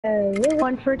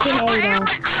One freaking Ada.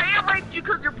 I raped you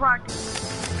because you're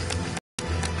practicing.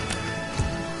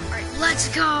 Alright, let's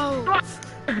go!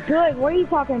 It's good. What are you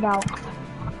talking about?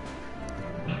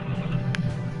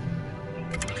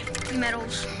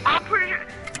 Medals. I'm pretty sure.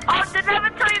 Oh, did I ever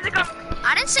tell you to go?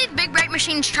 I didn't say the big break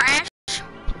machine's trash.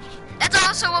 That's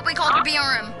also what we call the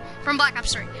BRM from Black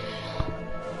Ops 3.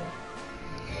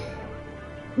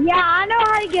 Yeah, I know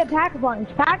how to get Pack-a-Punch.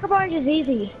 Pack-a-Punch is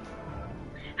easy.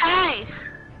 Hey,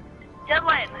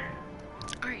 Dylan.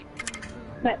 Alright.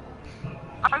 But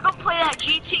Are we gonna play that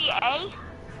GTA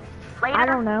later? I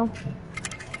don't know.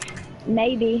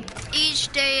 Maybe. Each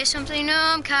day is something new,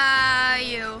 I'm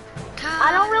Caillou.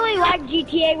 I don't really like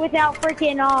GTA without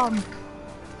freaking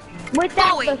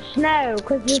without Boy. the snow,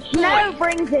 cause the Boy. snow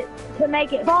brings it to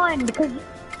make it fun. Because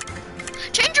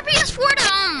Change your PS4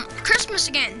 to Christmas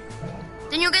again.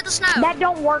 Then you'll get the snow. that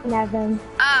don't work, Nevin.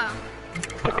 Oh.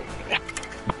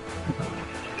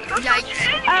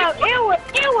 Yikes. Oh,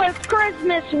 it was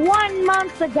Christmas 1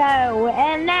 month ago,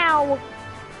 and now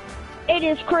it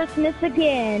is Christmas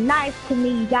again. Nice to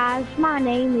meet you guys. My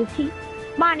name is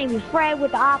Fred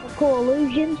with the Optical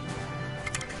Illusions.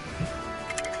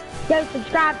 Go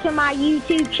subscribe to my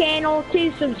YouTube channel.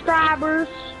 2 subscribers.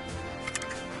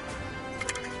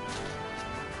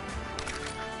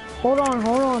 Hold on.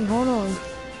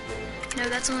 No,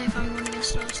 that's only if I'm going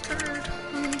against those third.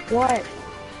 What?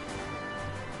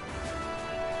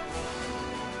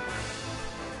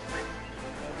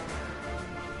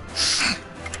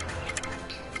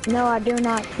 No, I do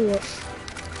not see it.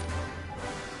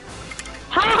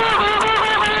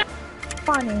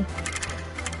 Funny.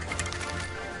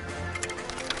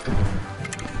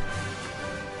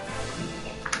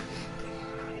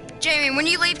 Jamie, when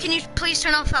you leave, can you please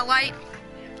turn off that light?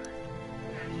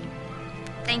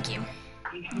 Thank you.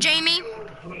 Jamie?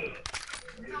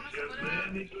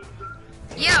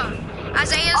 Yo,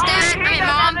 Isaiah's dad, I mean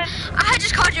mom, I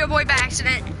just called you a boy by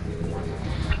accident.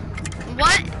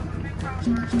 What?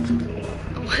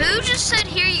 Who just said,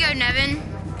 here you go, Nevin?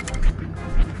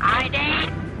 I did.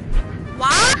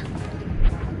 Why?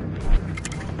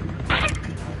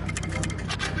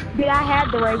 Dude, I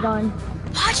had the ray gun.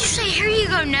 Why'd you say, here you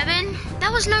go, Nevin?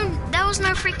 That was no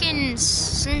freaking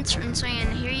sense in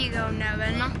saying, here you go,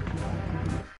 Nevin.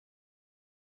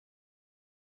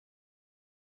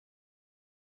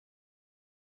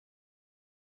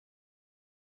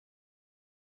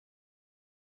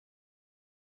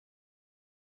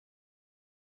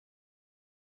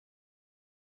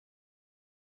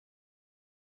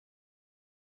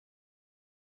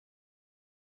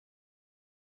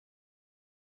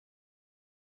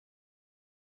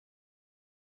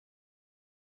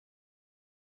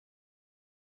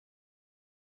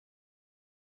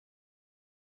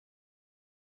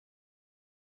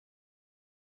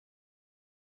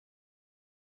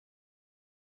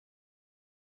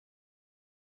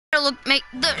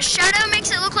 The shadow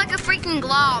makes it look like a freaking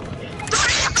glob.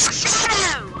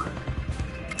 Shadow.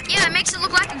 Yeah, it makes it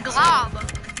look like a glob.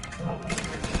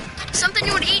 Something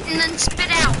you would eat and then spit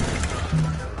out.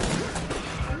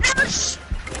 Never.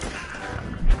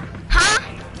 Huh?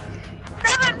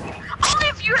 Never. Only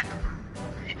if you.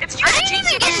 If you I had didn't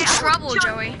even get in GTA, trouble,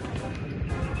 Joey.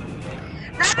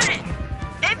 Never.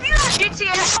 If you had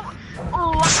GTA,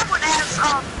 oh, I would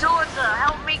have Dylan to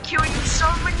help me kill you so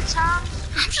many times.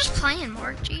 I'm just playing,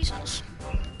 Mark. Jesus.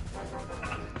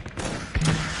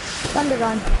 Thunder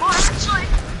gun. Well, actually,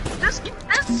 this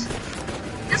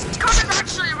card is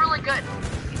actually really good.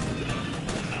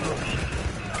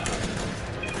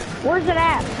 Where's it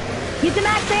at? Get the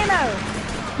max ammo.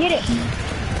 Get it.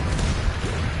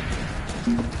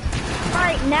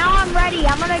 Alright, now I'm ready.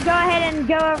 I'm gonna go ahead and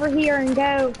go over here and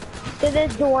go to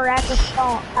this door at the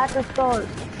start.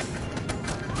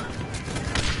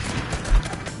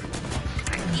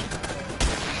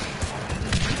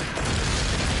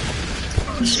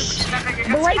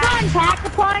 The ray gun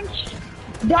Pack-a-Punch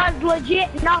does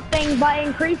legit nothing but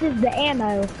increases the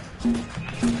ammo.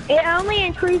 It only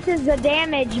increases the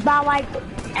damage by like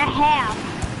a half.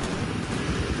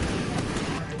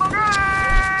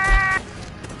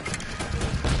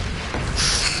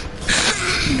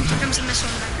 Here comes a missile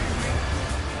in the background.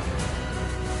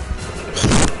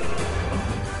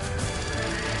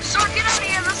 So get out of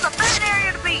here. This is a bad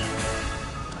area to be.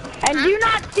 And do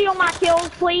not steal my kills,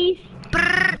 please.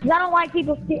 'Cause I don't like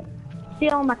people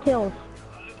stealing my kills.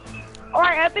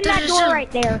 Alright, open that door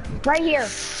right there. Right here.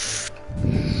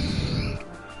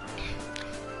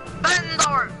 Open the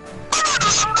door.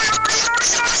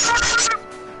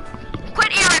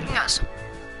 Quit ear-raping us.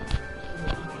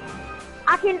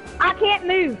 I can't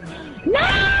move.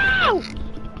 No!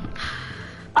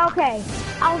 Okay,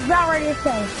 I was about ready to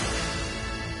say.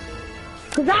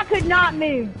 Because I could not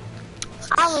move.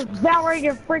 I was about ready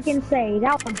to freaking say.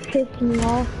 That one pissed me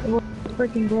off. It was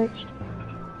freaking glitched.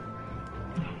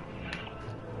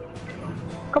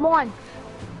 Come on.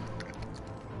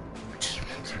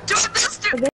 Dude, this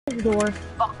dude. This door.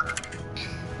 Fuck.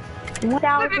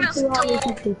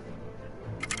 1,250.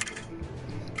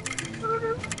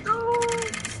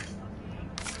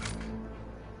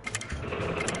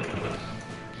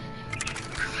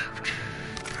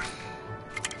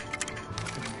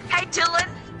 Hey, Dylan.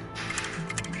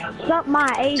 What's up, my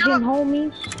Asian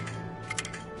homies?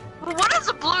 What does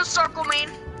a blue circle mean?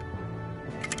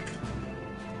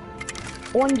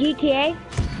 On GTA?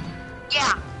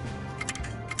 Yeah.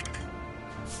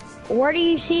 Where do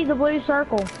you see the blue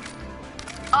circle?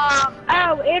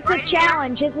 Oh, it's right a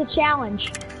challenge. Here. It's a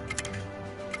challenge.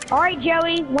 Alright,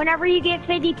 Joey, whenever you get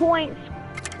 50 points,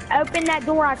 open that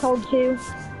door I told you to.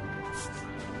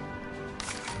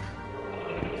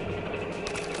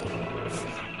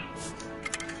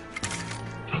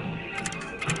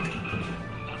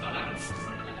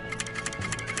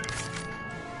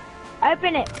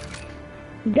 Open it.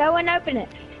 Go and open it.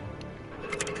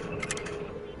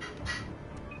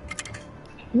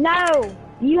 No,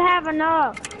 you have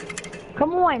enough.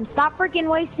 Come on, stop freaking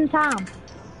wasting time.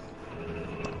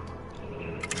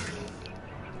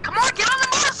 Come on, get on the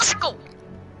motorcycle!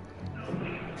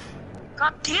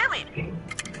 God damn it!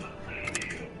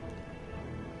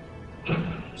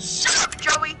 Shut up,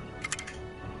 Joey!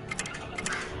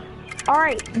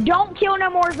 Alright, don't kill no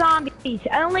more zombies.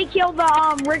 Only kill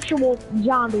the ritual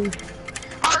zombies.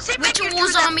 Oh, see, Ritual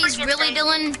zombies, really,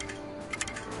 Dylan?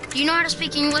 Do you know how to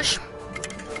speak English?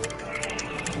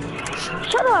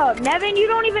 Shut up, Nevin. You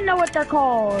don't even know what they're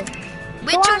called.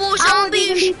 Ritual I wouldn't zombies?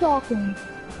 even be talking.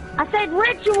 I said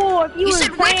ritual if you were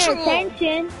said paying ritual.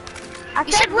 attention. I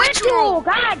You said said ritual. ritual.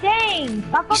 God dang.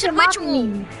 Stop You said fucking mocking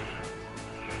ritual. me.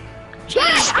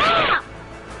 Shut up!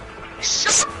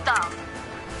 Shut up!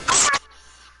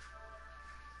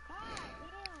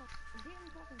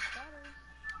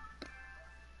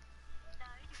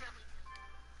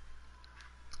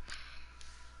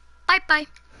 Bye-bye.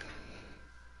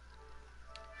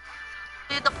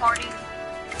 Leave the party.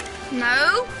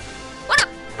 No? What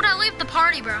would I leave the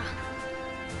party, bro?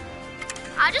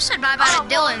 I just said bye-bye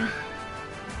to Dylan.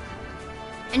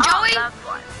 And Joey, that's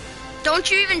what. don't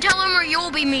you even tell him or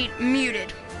you'll be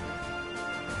muted.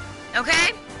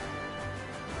 Okay?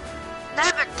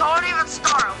 Nevin, don't even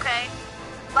start, okay?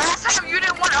 Last time you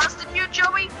didn't want us to mute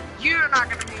Joey, you're not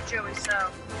gonna mute Joey, so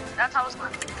that's how it's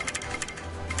going.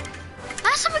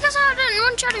 Last time because I didn't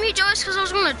want you to mute Joey because I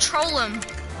was going to troll him.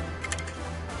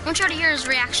 I want you to hear his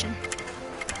reaction.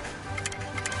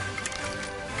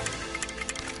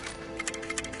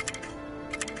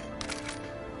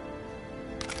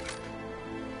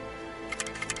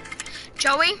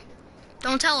 Joey,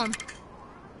 don't tell him.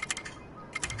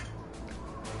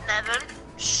 Nevin,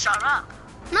 shut up.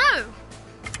 No.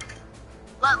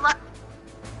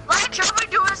 Let Joey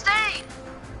do his thing.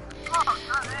 Oh, God,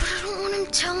 But I don't want him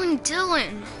telling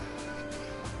Dylan.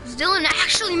 'Cause Dylan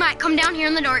actually might come down here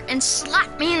in the dark and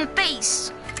slap me in the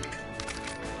face.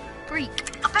 Freak.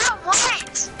 about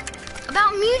what?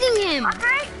 About muting him.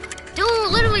 Okay. Dylan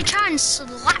will literally try and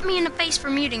slap me in the face for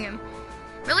muting him.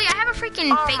 Really, I have a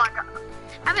freaking Oh fake. my God.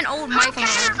 I have an old Who mic on.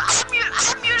 cares? I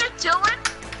muted Dylan.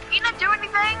 He didn't do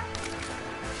anything.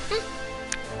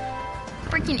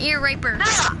 Freaking ear raper. Nah.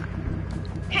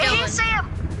 He's saying.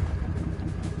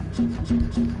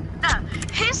 No,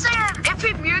 he's saying if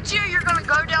he mutes you, you're gonna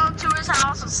go down to his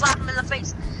house and slap him in the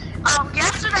face.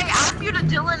 Yesterday I muted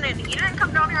Dylan and he didn't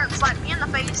come down here and slap me in the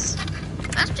face.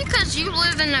 That's because you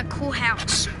live in a cool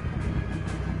house.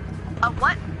 A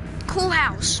what? Cool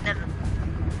house. Never.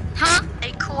 Huh?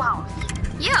 A cool house.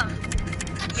 Yeah.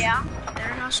 Yeah.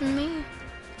 Better house than me.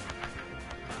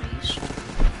 Please.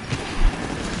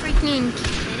 Freaking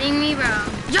kidding me, bro.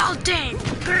 Y'all dead.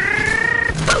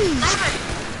 Boom. David,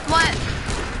 What?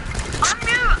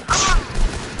 unmute.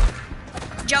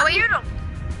 Joey? Mute him.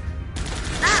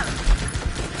 No.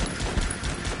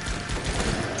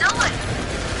 Dylan.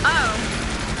 Oh.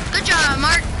 Good job,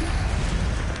 Mark.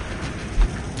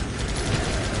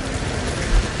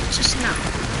 Just no.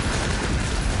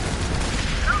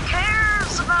 Who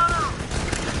cares about him?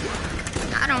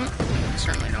 I don't. I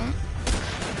certainly don't.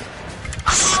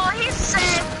 Oh, he's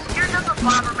saying you're just a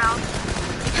blabbermouth.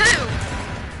 Who?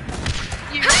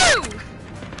 You. Who?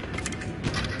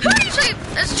 Who do you say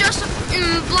is just a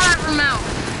blabbermouth?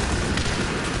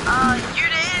 You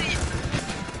the idiot.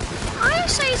 I didn't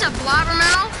say he's a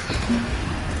blabbermouth.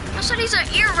 I said he's an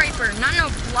ear raper, not no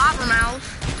blabbermouth.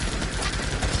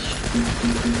 No.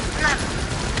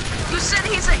 You said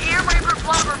he's an ear raper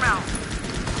blabbermouth.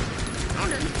 I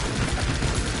didn't.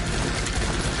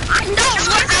 I know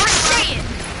what I'm saying.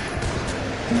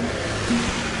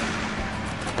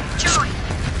 Joey.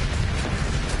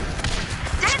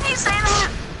 Didn't he say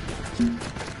that?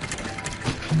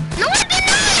 No, I did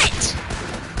not!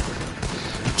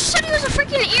 You said he was a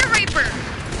freaking ear raper.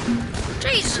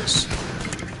 Jesus.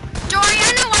 Jory,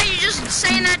 I know why you're just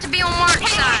saying that to be on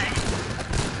Mark's side.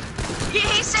 He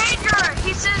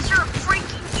says you're a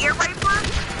freaking ear raper.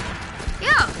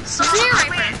 Yeah, So, he's an ear I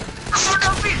raper. mean, I don't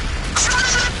know if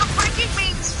the freaking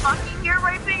means fucking ear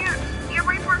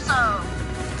raper, so.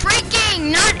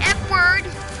 Freaking, not F word.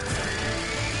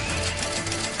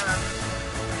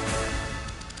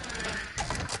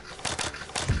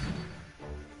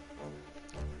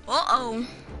 Uh-oh.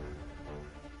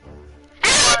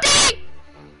 Anthony!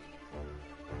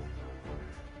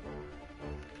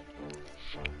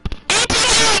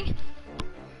 Anthony!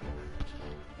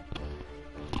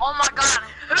 Oh my god,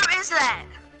 who is that?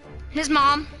 His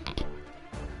mom.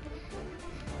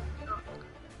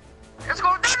 It's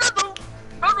going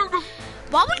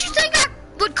Why would you think I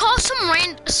would call some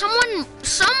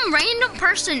random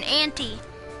person auntie?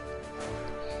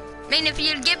 I mean, if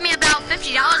you'd give me about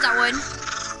 $50, I would.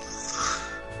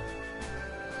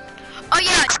 Oh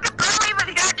yeah. I can barely even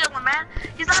hear Dylan, man.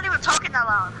 He's not even talking that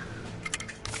loud.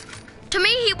 To me,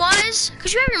 he was,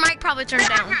 cause you have your mic probably turned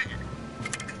down.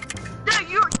 Yeah,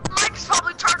 your mic's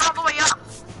probably turned all the way up.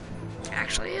 It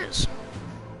actually is.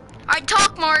 All right,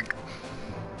 talk, Mark.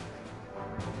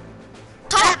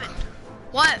 Talk. Evan,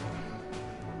 What?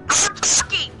 I'm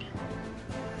talking.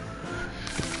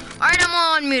 All right, I'm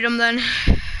gonna unmute him then.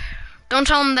 Don't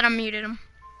tell him that I muted him.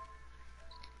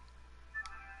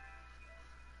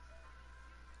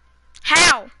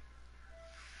 How?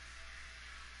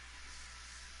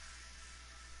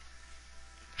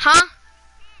 Huh?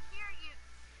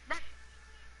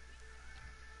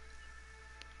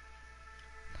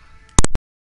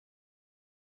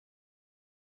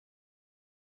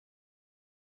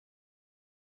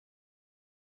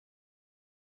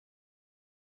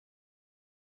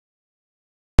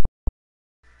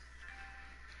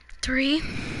 Three.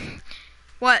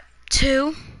 What?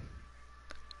 Two.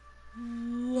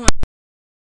 One.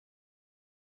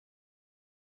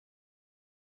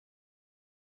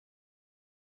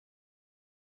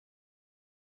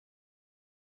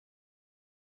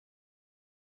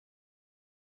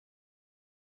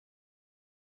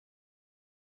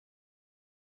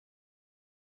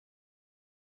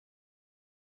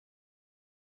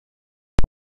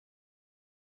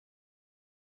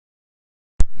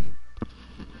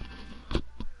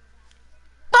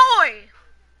 Boy!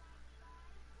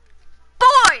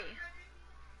 Boy!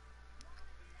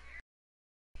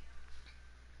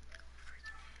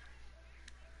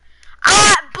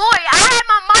 Boy, I had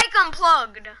my mic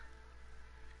unplugged.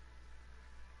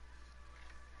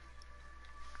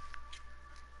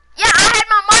 Yeah, I had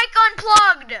my mic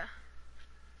unplugged.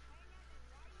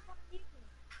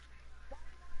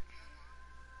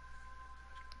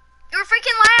 You were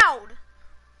freaking loud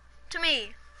to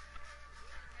me.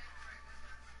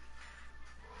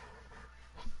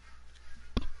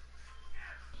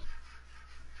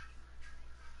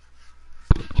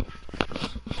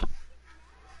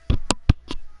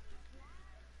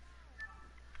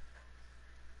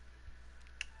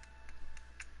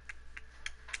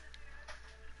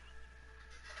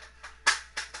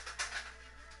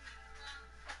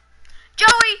 Joey,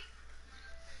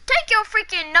 take your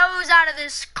freaking nose out of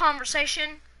this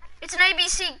conversation. It's an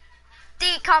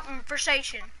ABCD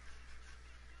conversation.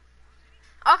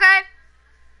 Okay?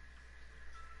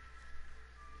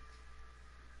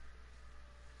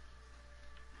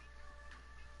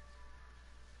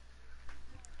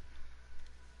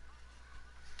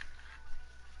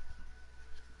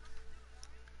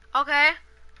 Okay.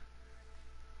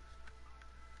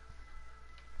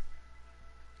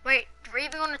 Wait, are you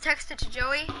even going to text it to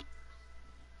Joey?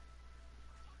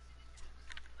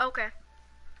 Okay.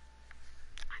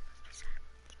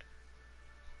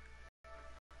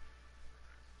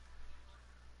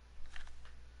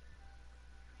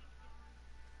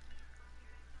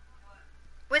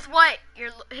 With what?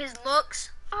 His looks?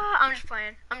 I'm just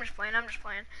playing. I'm just playing.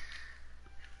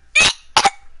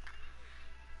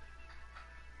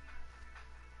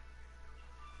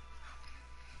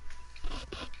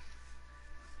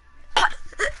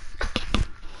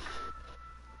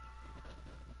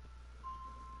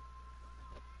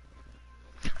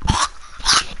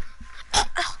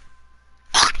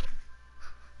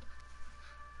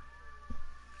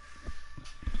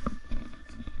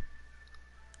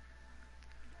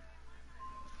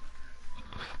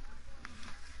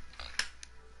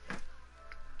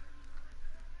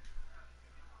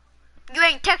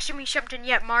 ain't texted me something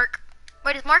yet, Mark.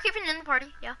 Wait, is Mark even in the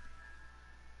party? Yeah.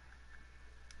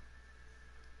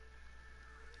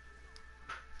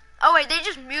 Oh wait, they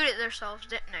just muted themselves,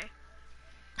 didn't they?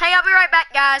 Hey, I'll be right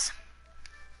back, guys.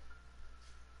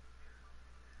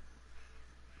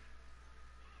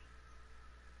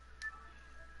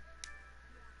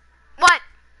 What?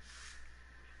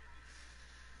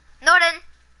 No, I didn't.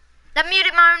 That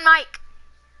muted my own mic.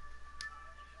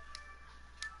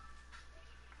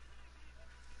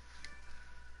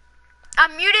 I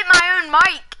muted my own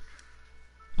mic.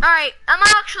 Alright, I'm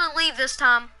gonna actually leave this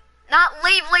time. Not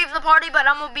leave the party, but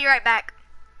I'm gonna be right back.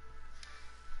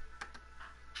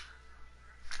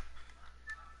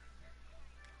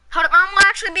 Hold up, I'm gonna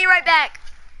actually be right back.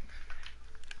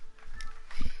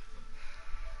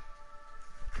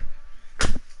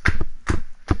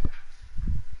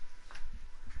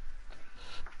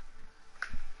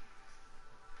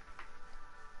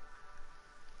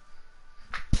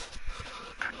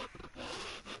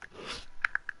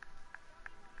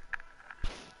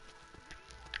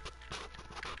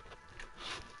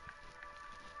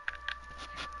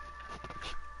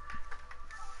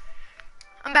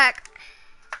 I'm back.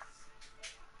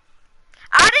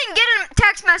 I didn't get a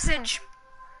text message.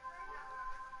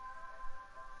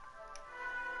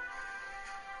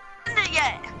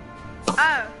 Yet.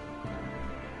 Oh.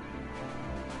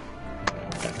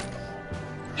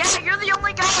 Yeah, you're the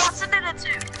only guy I'm sending it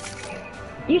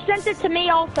to. You sent it to me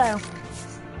also.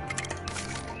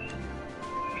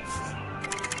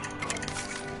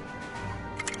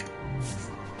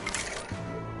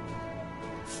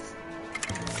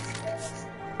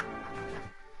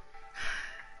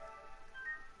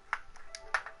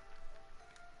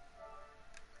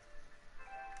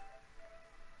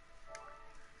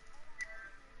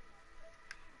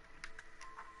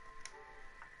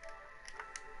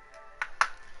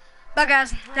 But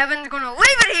guys, Devin's gonna leave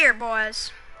it here,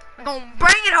 boys. We're gonna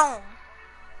bring it home.